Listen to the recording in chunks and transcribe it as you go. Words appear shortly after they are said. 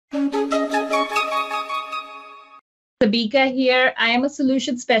Sabbika here. I am a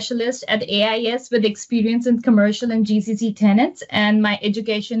solution specialist at AIS with experience in commercial and GCC tenants, and my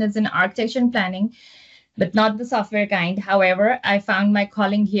education is in architecture and planning, but not the software kind. However, I found my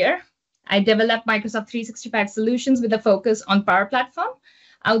calling here. I develop Microsoft 365 solutions with a focus on Power Platform.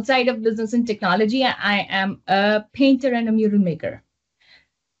 Outside of business and technology, I am a painter and a mural maker.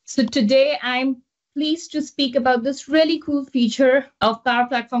 So today I'm pleased to speak about this really cool feature of Power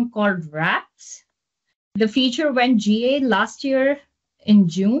Platform called Wraps. The feature went GA last year in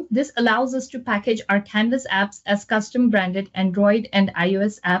June. This allows us to package our Canvas apps as custom branded Android and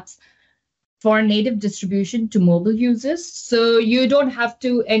iOS apps for native distribution to mobile users. So you don't have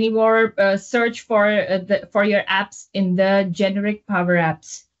to anymore search for your apps in the generic Power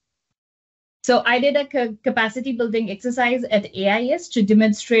Apps. So I did a capacity building exercise at AIS to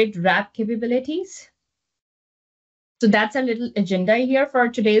demonstrate wrap capabilities. So that's a little agenda here for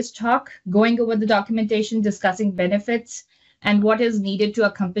today's talk, going over the documentation, discussing benefits and what is needed to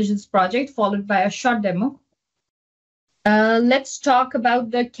accomplish this project, followed by a short demo. Let's talk about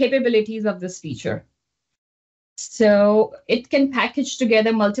the capabilities of this feature. So it can package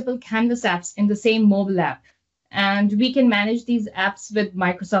together multiple Canvas apps in the same mobile app, and we can manage these apps with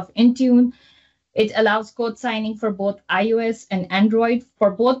Microsoft Intune. It allows code signing for both iOS and Android. For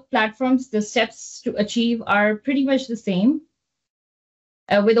both platforms, the steps to achieve are pretty much the same,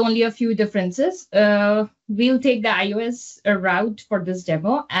 with only a few differences. We'll take the iOS route for this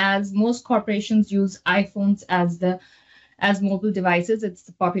demo, as most corporations use iPhones as mobile devices. It's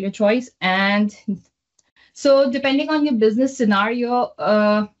the popular choice. And so depending on your business scenario,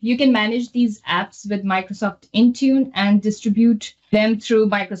 you can manage these apps with Microsoft Intune and distribute them through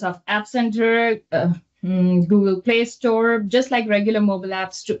Microsoft App Center, Google Play Store, just like regular mobile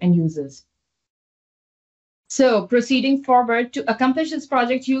apps to end users. So proceeding forward, to accomplish this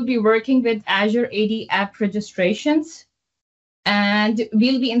project, you'll be working with Azure AD app registrations, and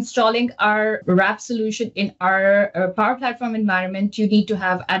we'll be installing our wrap solution in our Power Platform environment. You need to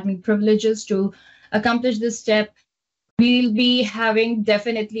have admin privileges to accomplish this step. We'll be having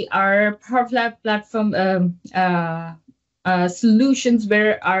definitely our Power Platform solutions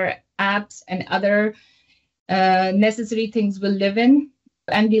where our apps and other necessary things will live in.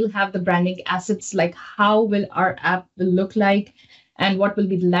 And we'll have the branding assets, like how will our app will look like, and what will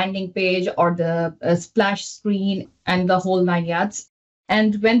be the landing page or the splash screen and the whole 9 yards.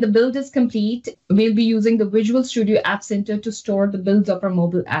 And when the build is complete, we'll be using the Visual Studio App Center to store the builds of our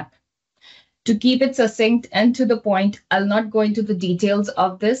mobile app. To keep it succinct and to the point, I'll not go into the details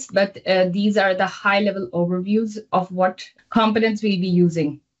of this, but these are the high-level overviews of what components we'll be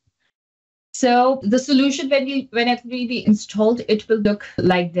using. So the solution, when it will be installed, it will look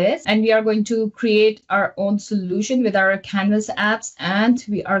like this. And we are going to create our own solution with our Canvas apps. And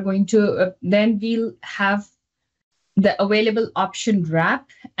we are going to, then we'll have the available option wrap.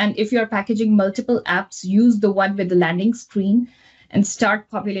 And if you're packaging multiple apps, use the one with the landing screen and start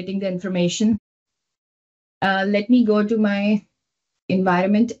populating the information. Let me go to my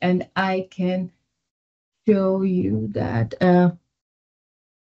environment and I can show you that.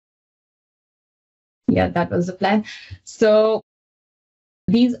 Yeah, that was the plan. So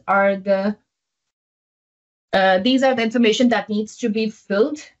these are the information that needs to be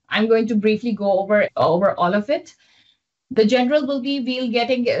filled. I'm going to briefly go over all of it. The general will be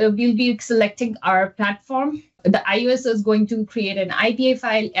we'll be selecting our platform. The iOS is going to create an IPA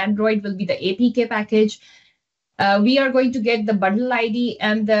file. Android will be the APK package. We are going to get the bundle ID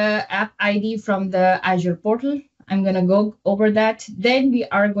and the app ID from the Azure portal. I'm going to go over that. Then we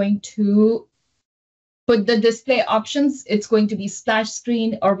are going to put the display options. It's going to be splash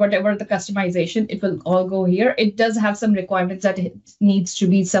screen or whatever the customization. It will all go here. It does have some requirements that it needs to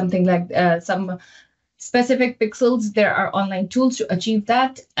be something like some specific pixels. There are online tools to achieve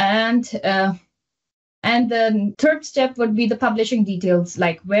that. And the third step would be the publishing details,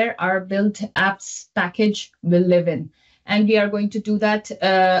 like where our built apps package will live in. And we are going to do that.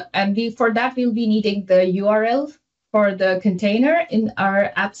 For that, we'll be needing the URL for the container in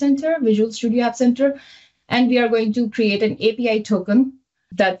our App Center, Visual Studio App Center. And we are going to create an API token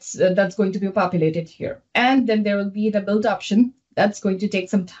that's going to be populated here. And then there will be the build option. That's going to take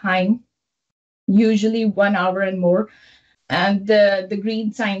some time, usually 1 hour and more. And the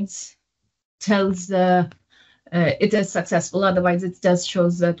green signs tells it is successful. Otherwise, it just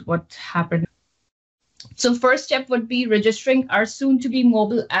shows that what happened. So first step would be registering our soon-to-be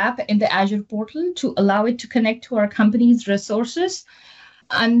mobile app in the Azure portal to allow it to connect to our company's resources.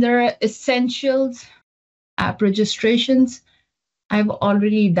 Under Essentials, App Registrations, I've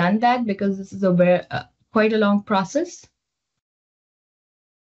already done that because this is quite a long process.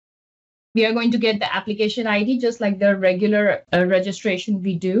 We are going to get the application ID, just like the regular registration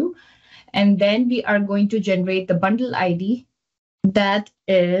we do. And then we are going to generate the bundle ID. That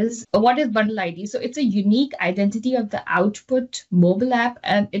is, what is bundle ID? So it's a unique identity of the output mobile app,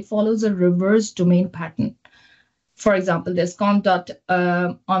 and it follows a reverse domain pattern. For example, there's conf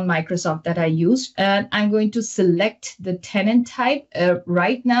on Microsoft that I used, and I'm going to select the tenant type.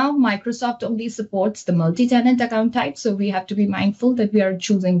 Right now, Microsoft only supports the multi-tenant account type, so we have to be mindful that we are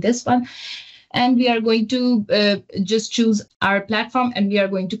choosing this one. And we are going to just choose our platform, and we are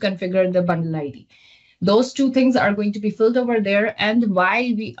going to configure the bundle ID. Those two things are going to be filled over there. And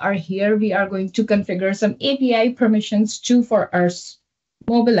while we are here, we are going to configure some API permissions too for our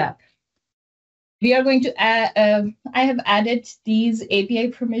mobile app. We are going to add, I have added these API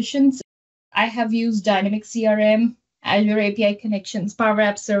permissions. I have used Dynamic CRM, Azure API connections, Power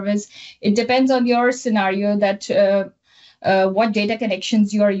App Service. It depends on your scenario that what data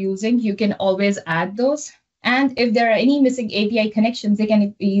connections you are using. You can always add those. And if there are any missing API connections, they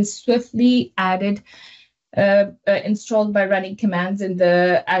can be swiftly added, installed by running commands in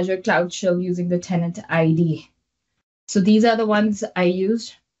the Azure Cloud Shell using the tenant ID. So these are the ones I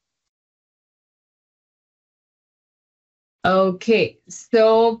used. Okay,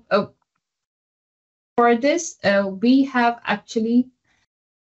 so for this, we have actually,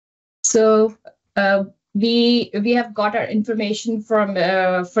 so we have got our information from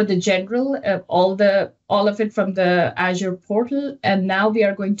for the general, all of it from the Azure portal, and now we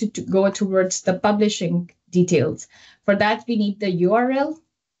are going to go towards the publishing details. For that, we need the URL.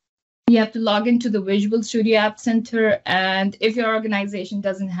 You have to log into the Visual Studio App Center, and if your organization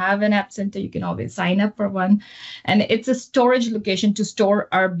doesn't have an app center, you can always sign up for one. And it's a storage location to store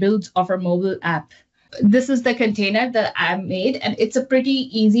our builds of our mobile app. This is the container that I made, and it's a pretty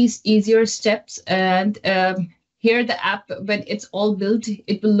easier steps. And here the app, when it's all built,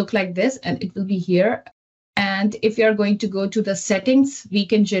 it will look like this, and it will be here. And if you're going to go to the settings, we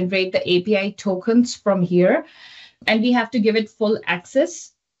can generate the API tokens from here, and we have to give it full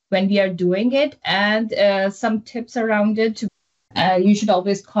access when we are doing it. And some tips around it, you should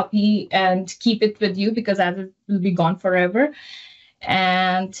always copy and keep it with you, because that will be gone forever.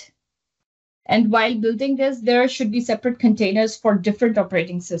 And while building this, there should be separate containers for different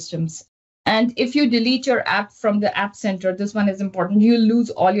operating systems. And if you delete your app from the App Center, this one is important, you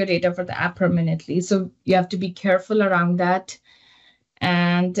lose all your data for the app permanently. So you have to be careful around that.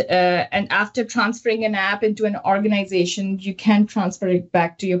 And after transferring an app into an organization, you can transfer it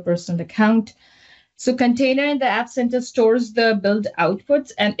back to your personal account. So container in the App Center stores the build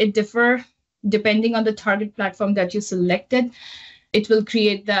outputs, and it differs depending on the target platform that you selected. It will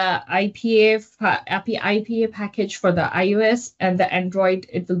create the IPA package for the iOS, and the Android,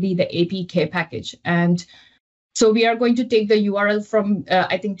 it will be the APK package. And so we are going to take the URL from,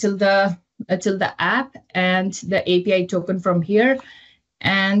 I think, till the app, and the API token from here.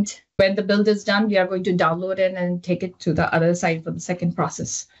 And when the build is done, we are going to download it and take it to the other side for the second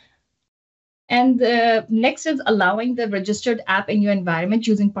process. And next is allowing the registered app in your environment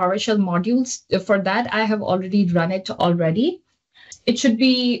using PowerShell modules. For that, I have already run it already. It should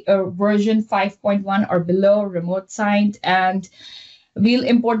be version 5.1 or below, remote signed, and we'll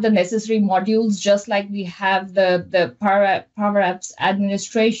import the necessary modules, just like we have the Power Apps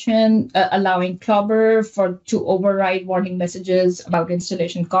administration, allowing Clobber to override warning messages about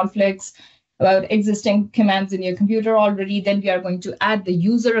installation conflicts, about existing commands in your computer already. Then we are going to add the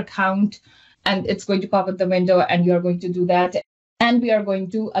user account, and it's going to pop up the window, and you are going to do that. And we are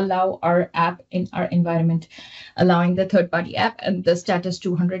going to allow our app in our environment, allowing the third-party app, and the status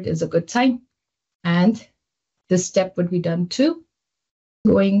 200 is a good sign. And this step would be done too.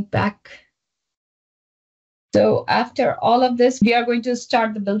 Going back. So after all of this, we are going to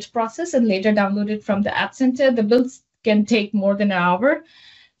start the build process and later download it from the App Center. The builds can take more than an hour,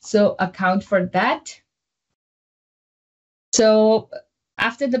 so account for that. So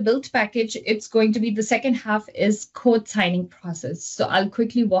after the build package, it's going to be the second half is code signing process. So I'll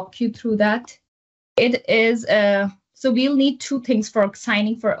quickly walk you through that. It is, so we'll need two things for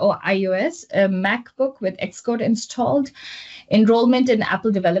signing for iOS: a MacBook with Xcode installed, enrollment in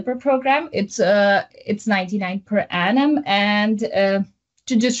Apple Developer Program. It's $99 per annum, and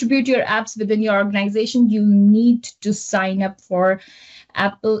to distribute your apps within your organization, you need to sign up for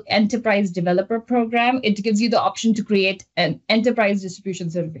Apple Enterprise Developer Program. It gives you the option to create an enterprise distribution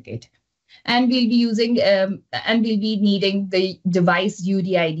certificate. And we'll be using, and we'll be needing the device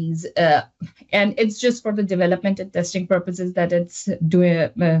UDIDs. And it's just for the development and testing purposes that it's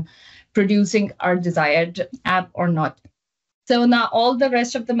doing, producing our desired app or not. So now all the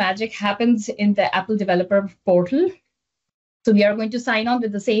rest of the magic happens in the Apple Developer Portal. So we are going to sign on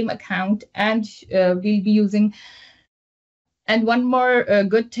with the same account, and we'll be using. And one more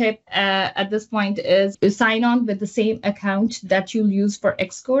good tip at this point is to sign on with the same account that you'll use for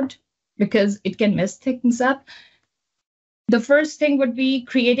Xcode, because it can mess things up. The first thing would be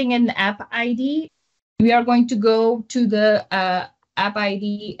creating an app ID. We are going to go to the app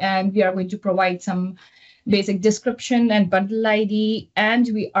ID, and we are going to provide some basic description and bundle ID, and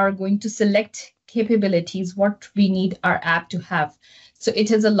we are going to select capabilities, what we need our app to have. So it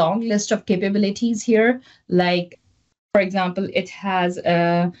has a long list of capabilities here, like, for example, it has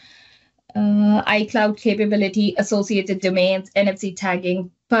a iCloud capability, associated domains, NFC tagging,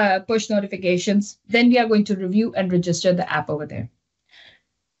 push notifications. Then we are going to review and register the app over there.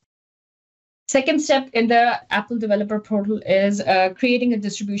 Second step in the Apple Developer Portal is creating a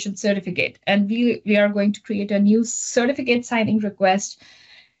distribution certificate. And we are going to create a new certificate signing request.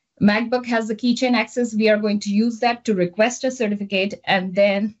 MacBook has the keychain access. We are going to use that to request a certificate. And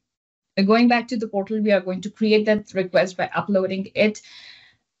then going back to the portal, we are going to create that request by uploading it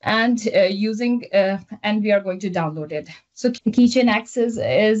and and we are going to download it. So keychain access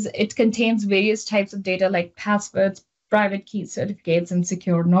it contains various types of data like passwords, private key certificates, and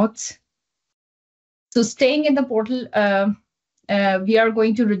secure notes. So staying in the portal, we are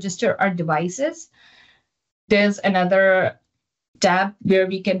going to register our devices. There's another tab where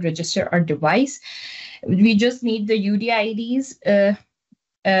we can register our device. We just need the UDIDs.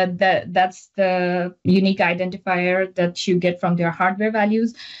 That's the unique identifier that you get from their hardware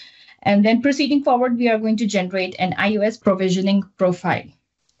values. And then proceeding forward, we are going to generate an iOS provisioning profile.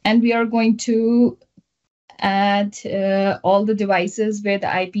 And we are going to add all the devices where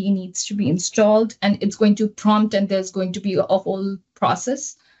the IP needs to be installed. And it's going to prompt, and there's going to be a whole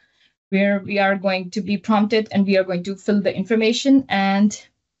process where we are going to be prompted, and we are going to fill the information. And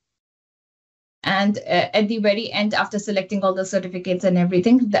at the very end, after selecting all the certificates and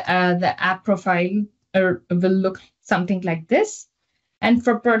everything, the app profile will look something like this. And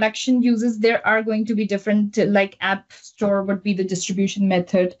for production users, there are going to be different, like App Store would be the distribution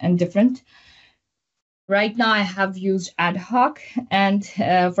method and different. Right now, I have used ad hoc and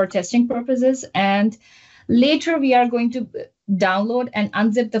for testing purposes. And later, we are going to download and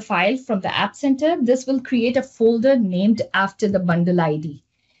unzip the file from the App Center. This will create a folder named after the bundle ID.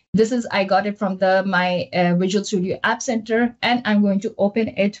 I got it from my Visual Studio App Center, and I'm going to open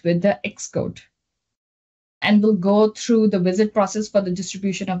it with the Xcode. And we'll go through the visit process for the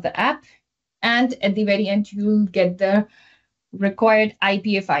distribution of the app. And at the very end, you'll get the required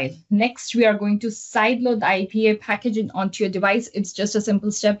IPA file. Next, we are going to sideload the IPA package onto your device. It's just a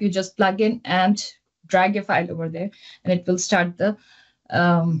simple step. You just plug in and drag your file over there, and it will start the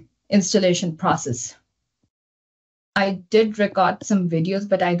installation process. I did record some videos,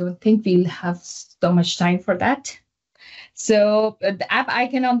 but I don't think we'll have so much time for that. So the app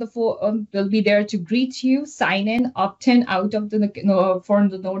icon on the phone will be there to greet you, sign in, opt in out of for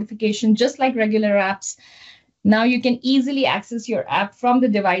the notification, just like regular apps. Now you can easily access your app from the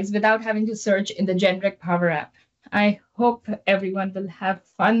device without having to search in the generic Power App. I hope everyone will have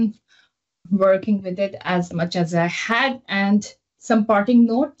fun working with it as much as I had. And some parting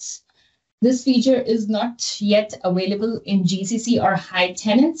notes. This feature is not yet available in GCC or high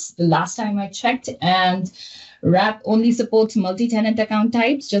tenants, the last time I checked, and RAP only supports multi-tenant account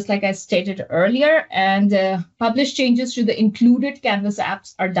types, just like I stated earlier, and published changes to the included Canvas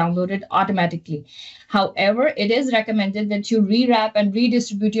apps are downloaded automatically. However, it is recommended that you rewrap and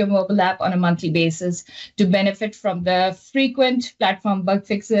redistribute your mobile app on a monthly basis to benefit from the frequent platform bug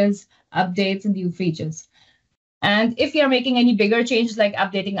fixes, updates, and new features. And if you're making any bigger changes like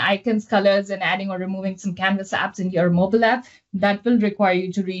updating icons, colors, and adding or removing some Canvas apps in your mobile app, that will require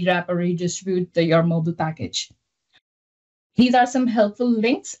you to rewrap or redistribute your mobile package. These are some helpful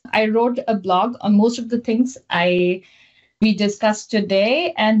links. I wrote a blog on most of the things we discussed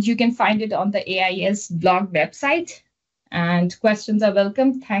today, and you can find it on the AIS blog website. And questions are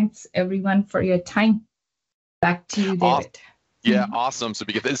welcome. Thanks, everyone, for your time. Back to you, David. Yeah, awesome. So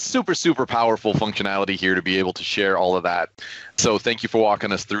because it's super, super powerful functionality here to be able to share all of that. So thank you for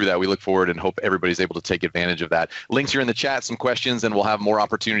walking us through that. We look forward and hope everybody's able to take advantage of that. Links are in the chat, some questions, and we'll have more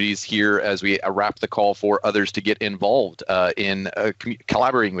opportunities here as we wrap the call for others to get involved in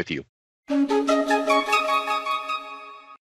collaborating with you.